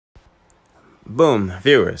Boom,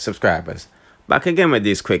 viewers, subscribers. Back again with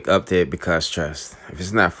this quick update because trust. If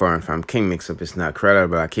it's not foreign from Kingmixup, it's not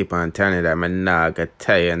credible. I keep on telling you that I'm not gonna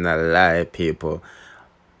tell you not lie, people.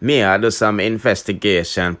 Me, I do some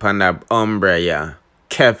investigation upon that umbrella.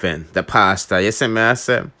 Kevin, the pastor, you see me, I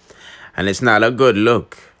say? And it's not a good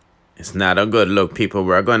look. It's not a good look, people.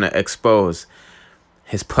 We're gonna expose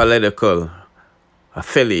his political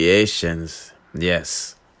affiliations.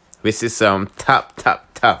 Yes. We see some top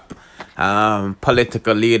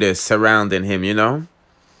political leaders surrounding him, you know.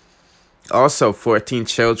 Also, 14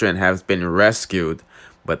 children have been rescued,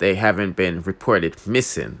 but they haven't been reported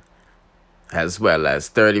missing, as well as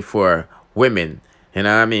 34 women, you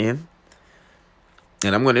know what I mean?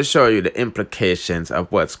 And I'm going to show you the implications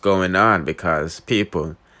of what's going on because,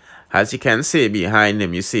 people, as you can see behind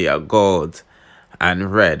him, you see a gold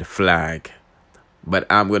and red flag. But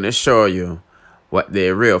I'm going to show you what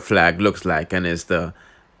the real flag looks like, and it's the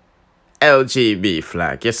LGBT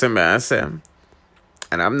flag. You see what I'm saying?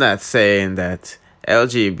 And I'm not saying that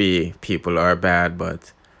LGBT people are bad,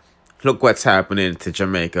 but look what's happening to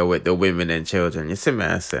Jamaica with the women and children. You see what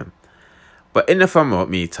I'm saying? But enough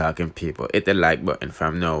about me talking, people. Hit the like button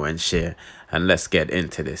from now and share, and let's get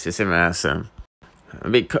into this. You see what I'm saying?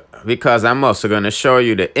 Because I'm also going to show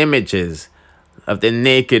you the images of the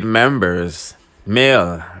naked members,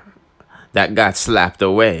 male, that got slapped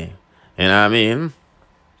away. You know what I mean?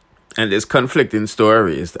 And there's conflicting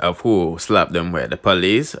stories of who slapped them, where the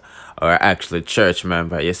police or actually church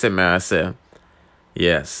member. You see me, I say?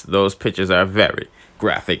 Yes, those pictures are very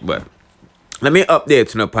graphic, but let me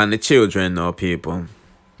update you upon the children now, people.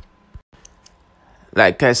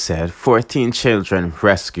 Like I said, 14 children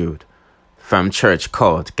rescued from church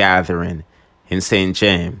cult gathering in St.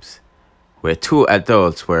 James, where 2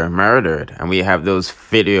 adults were murdered, and we have those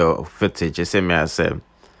video footage. You see me, I say?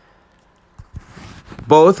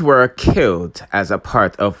 Both were killed as a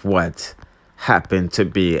part of what happened to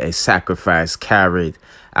be a sacrifice carried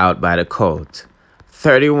out by the cult.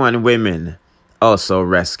 31 women also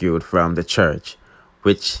rescued from the church,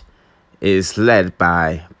 which is led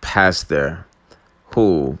by pastor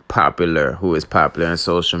who is popular on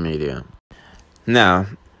social media. Now,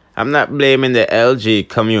 I'm not blaming the LG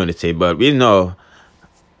community, but we know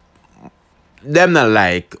them not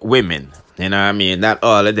like women. You know what I mean? Not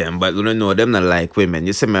all of them, but we don't know them not like women.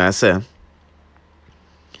 You see me, I say?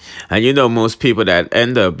 And you know most people that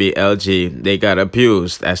end up being LG, they got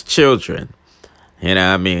abused as children. You know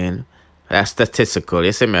what I mean? That's statistical.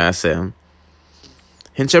 You see me, I say?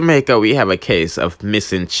 In Jamaica, we have a case of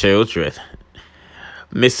missing children.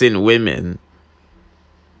 Missing women.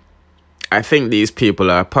 I think these people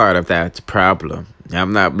are part of that problem.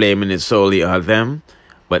 I'm not blaming it solely on them,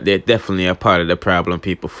 but they're definitely a part of the problem,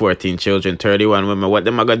 people. 14 children, 31 women. What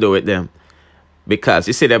them I gonna do with them? Because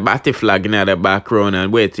you see the body flag in the background,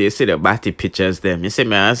 and wait till you see the body pictures them. You see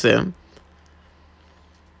me, I say?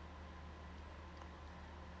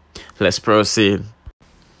 Let's proceed.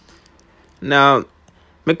 Now,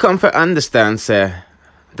 me come for understand, sir,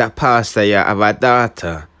 that pastor here have a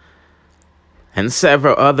daughter and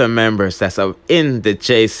several other members that's in the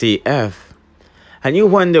JCF. And you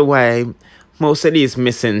wonder why most of these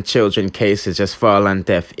missing children cases just fall on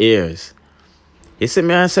deaf ears. You see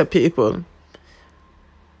me, I say, people?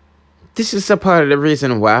 This is a part of the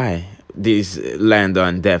reason why these land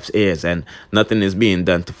on deaf ears and nothing is being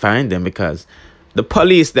done to find them, because the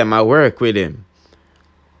police them I work with him.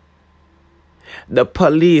 The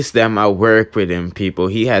police them I work with him, people.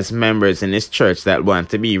 He has members in his church that want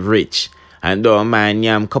to be rich and don't mind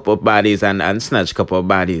yam couple bodies and snatch couple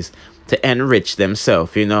bodies to enrich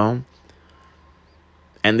themselves, you know.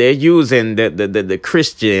 And they're using the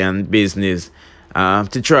Christian business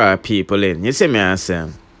to draw people in. You see me, I say?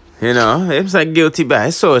 You know, it's like guilty by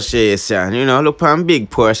association. You know, look on Big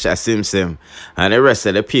Portia Simpson and the rest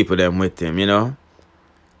of the people them with him, you know.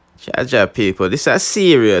 Jaja people, this is a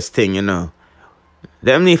serious thing, you know.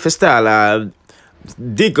 Them need to start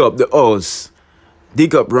dig up the house.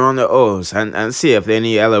 Dig up around the house and see if they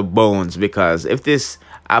need other bones, because if this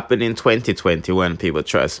happened in 2021, people,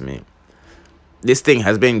 trust me, this thing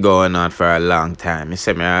has been going on for a long time. You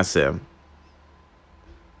see me, I say?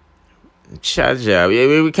 Chaja,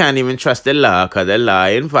 we can't even trust the law, because the law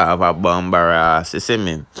involves a bomber ass. You see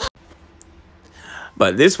me?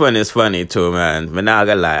 But this one is funny too, man. I'm not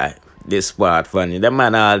gonna lie. This part funny. The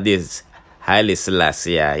man all this highly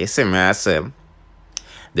Selassie. You see me, I say?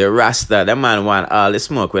 The Rasta, the man want all the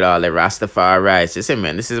smoke with all the Rastafari's. You see,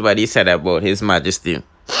 man, this is what he said about His Majesty.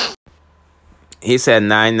 He said,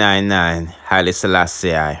 999, Haile Selassie,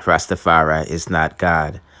 Rastafari is not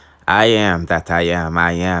God. I am that I am.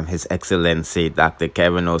 I am His Excellency, Dr.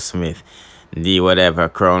 Kevin O. Smith, the whatever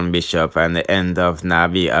crown bishop and the end of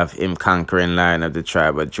Nabi of him conquering line of the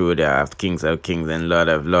tribe of Judah of kings and Lord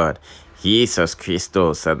of Lord. Jesus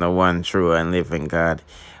Christos and the one true and living God.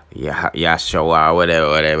 Yahshua,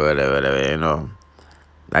 whatever, you know.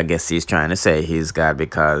 I guess he's trying to say he's God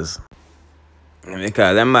because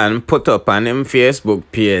the man put up on him Facebook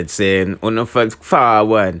page saying, "Uno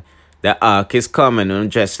forward, the ark is coming,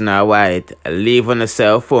 and dressed in a white. Leave on a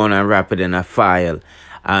cell phone and wrap it in a file."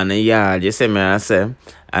 And yeah, you see me, I say.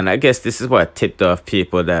 And I guess this is what tipped off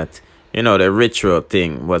people that, you know, the ritual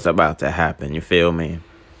thing was about to happen. You feel me?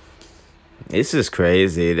 This is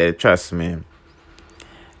crazy. Trust me.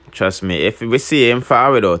 Trust me. If we see him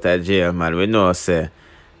forward out of jail, man, we know, say,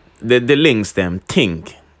 the links them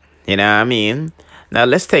think. You know what I mean? Now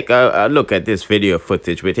let's take a look at this video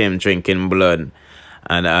footage with him drinking blood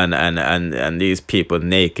and these people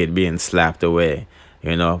naked being slapped away.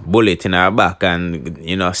 You know, bullet in our back and,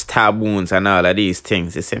 you know, stab wounds and all of these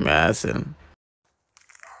things. You see me, I say?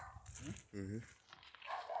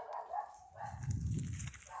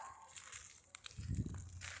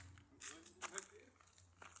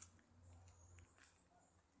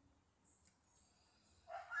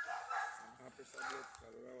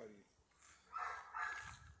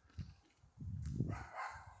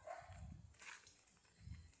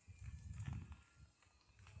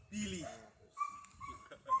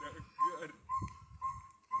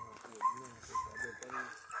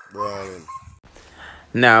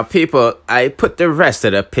 Now, people, I put the rest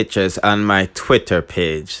of the pictures on my Twitter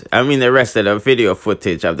page. I mean, the rest of the video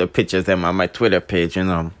footage of the pictures them on my Twitter page, you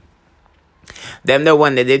know. Them the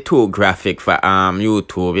one that they too graphic for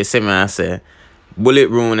YouTube. You see me, I say,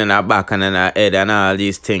 bullet wound in our back and in our head and all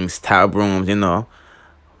these things, stab wounds, you know.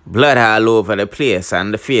 Blood all over the place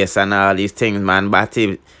and the face and all these things, man.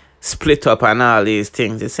 Body split up and all these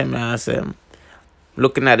things. You see me, I say.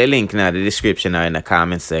 Looking at the link in the description or in the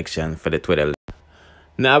comment section for the Twitter.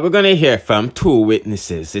 Now we're going to hear from two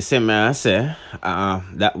witnesses. You see me, I say,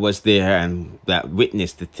 that was there and that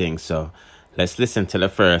witnessed the thing. So let's listen to the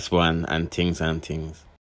first one and things.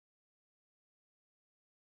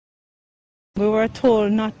 We were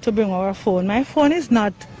told not to bring our phone. My phone is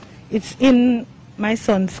not, it's in my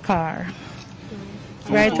son's car.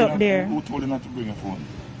 Right up there. Who told you not to bring a phone?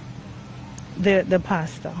 The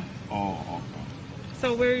pastor. Oh, okay.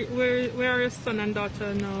 So where are your son and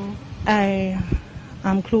daughter now?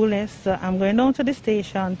 I'm clueless. So I'm going down to the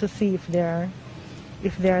station to see if they're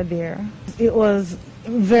there. It was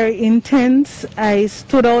very intense. I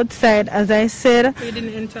stood outside, as I said. You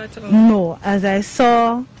didn't enter at all? No, as I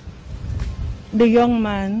saw the young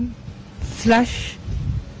man slash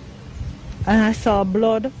and I saw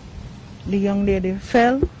blood, the young lady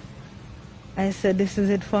fell. I said, "This is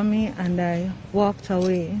it for me," and I walked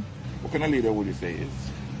away. What kind of leader would you say is?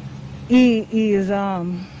 He is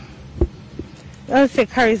I'll say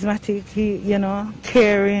charismatic, he, you know,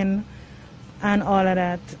 caring and all of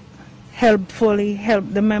that. Helpfully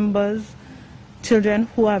help the members, children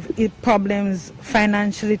who have problems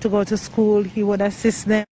financially to go to school, he would assist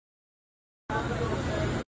them.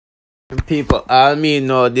 People, all me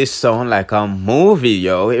know this sound like a movie,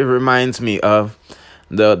 yo. It reminds me of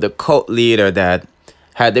the cult leader that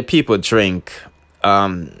had the people drink,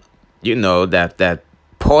 you know, that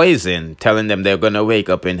poison, telling them they're gonna wake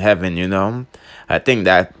up in heaven, you know. I think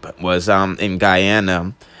that was in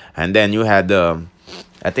Guyana. And then you had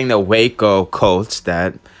I think the Waco cults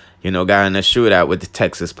that, you know, got in a shootout with the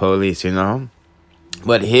Texas police, you know.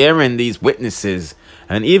 But hearing these witnesses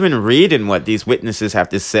and even reading what these witnesses have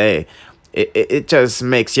to say, it just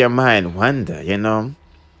makes your mind wonder, you know.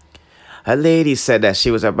 A lady said that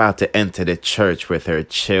she was about to enter the church with her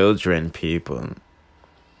children, people.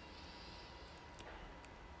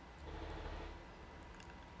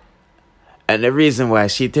 And the reason why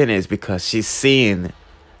she didn't is because she's seen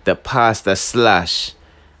the pastor slash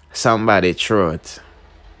somebody's throat.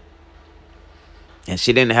 And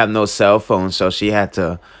she didn't have no cell phone, so she had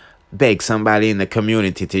to beg somebody in the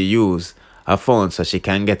community to use a phone so she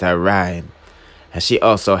can get a ride. And she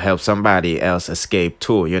also helped somebody else escape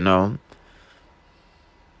too, you know.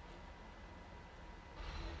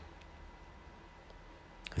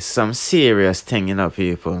 It's some serious thing, you know,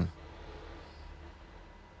 people.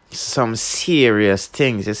 Some serious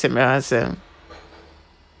things. You see me, I say?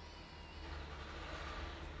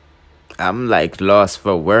 I'm like lost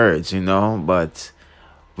for words, you know, but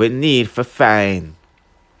we need to find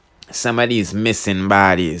some of these missing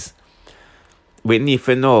bodies. We need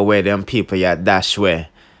to know where them people are dash where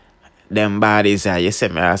them bodies are. You see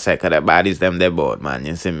me, I say, because the bodies them they both, man,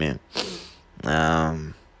 you see me?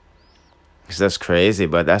 It's just crazy,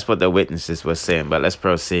 but that's what the witnesses were saying. But let's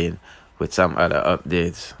proceed with some other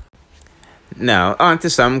updates. Now, on to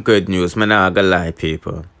some good news. Man, I gonna lie,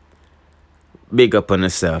 people. Big up on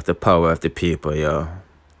yourself, the power of the people, yo.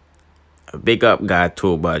 Big up God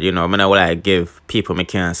too, but you know, man, I would like give people me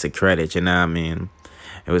can't say credit, you know what I mean?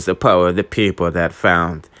 It was the power of the people that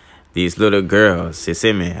found these little girls, you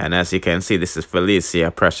see me? And as you can see, this is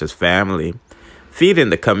Felicia, Precious family,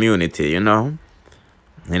 feeding the community, you know?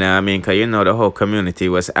 You know what I mean? Because, you know, the whole community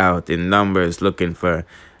was out in numbers looking for,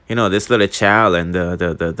 you know, this little child and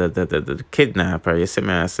the kidnapper, you see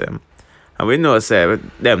me? I say, and we know, say,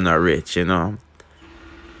 them not rich, you know?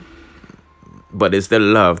 But it's the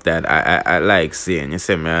love that I like seeing, you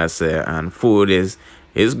see me? I say, and food is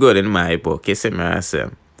good in my book, you see me? I say,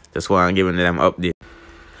 just want to give them update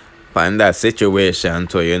on that situation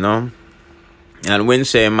too, you know? And when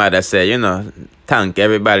she mother say, you know, thank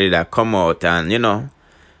everybody that come out and, you know,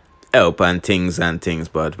 help and things,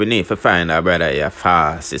 but we need to find our brother here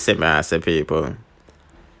fast, you see me? I say, people,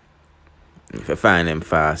 if you find him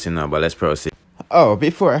fast, you know, but let's proceed. Oh,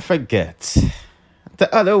 before I forget,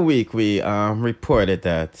 the other week we reported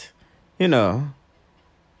that, you know,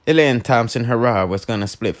 Elaine Thompson Herah was gonna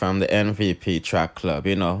split from the MVP track club,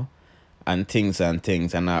 you know, and things, and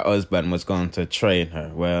her husband was going to train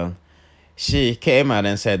her. Well, she came out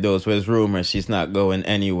and said those was rumors, she's not going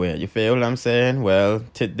anywhere. You feel what I'm saying? Well,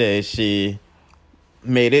 today she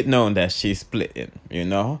made it known that she's splitting, you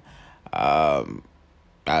know.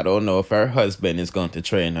 I don't know if her husband is going to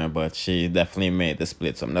train her, but she definitely made the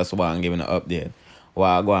split. So that's why I'm giving an update.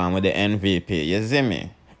 While going with the MVP, you see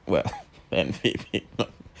me? Well, MVP.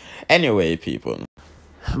 Anyway, people.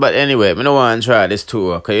 But anyway, I don't want to try this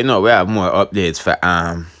tour, because you know we have more updates for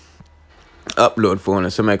upload for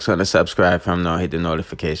us. So make sure to subscribe from now, hit the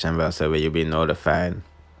notification bell so you'll be notified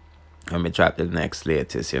when we drop the next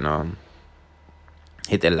latest, you know.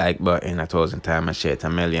 Hit the like button 1,000 times and share it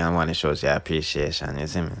 1,000,000. One, it shows your appreciation, you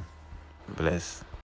see me? Bless.